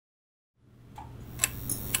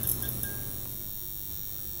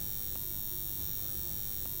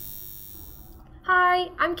Hi,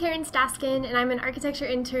 I'm Karen Staskin, and I'm an architecture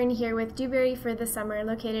intern here with Dewberry for the summer,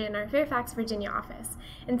 located in our Fairfax, Virginia office.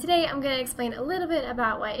 And today I'm going to explain a little bit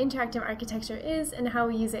about what interactive architecture is and how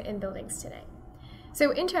we use it in buildings today.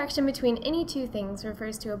 So interaction between any two things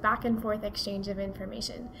refers to a back and forth exchange of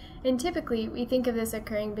information. And typically we think of this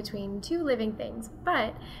occurring between two living things,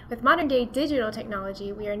 but with modern day digital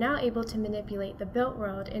technology, we are now able to manipulate the built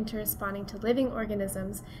world into responding to living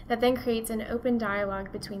organisms that then creates an open dialogue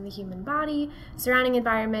between the human body, surrounding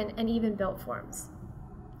environment, and even built forms.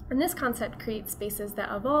 And this concept creates spaces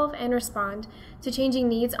that evolve and respond to changing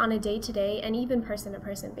needs on a day-to-day and even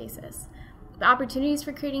person-to-person basis. The opportunities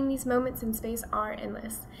for creating these moments in space are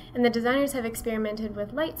endless, and the designers have experimented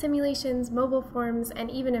with light simulations, mobile forms,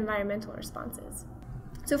 and even environmental responses.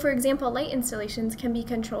 So for example, light installations can be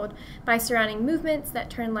controlled by surrounding movements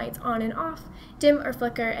that turn lights on and off, dim or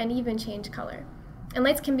flicker, and even change color. And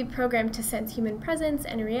lights can be programmed to sense human presence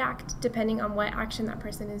and react depending on what action that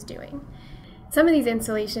person is doing. Some of these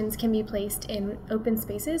installations can be placed in open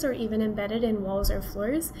spaces or even embedded in walls or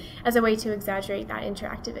floors as a way to exaggerate that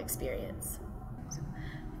interactive experience.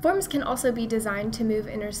 Forms can also be designed to move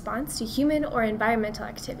in response to human or environmental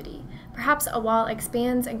activity. Perhaps a wall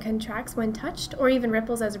expands and contracts when touched, or even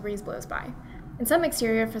ripples as a breeze blows by. And some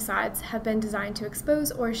exterior facades have been designed to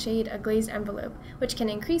expose or shade a glazed envelope, which can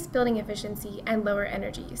increase building efficiency and lower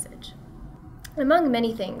energy usage. Among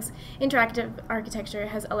many things, interactive architecture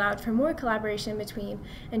has allowed for more collaboration between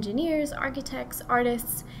engineers, architects,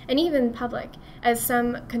 artists, and even public, as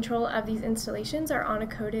some control of these installations are on a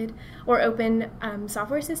coded or open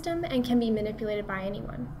software system and can be manipulated by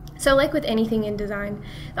anyone. So like with anything in design,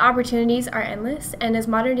 the opportunities are endless, and as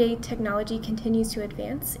modern day technology continues to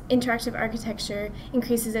advance, interactive architecture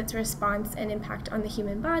increases its response and impact on the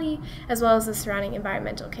human body, as well as the surrounding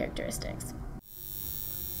environmental characteristics.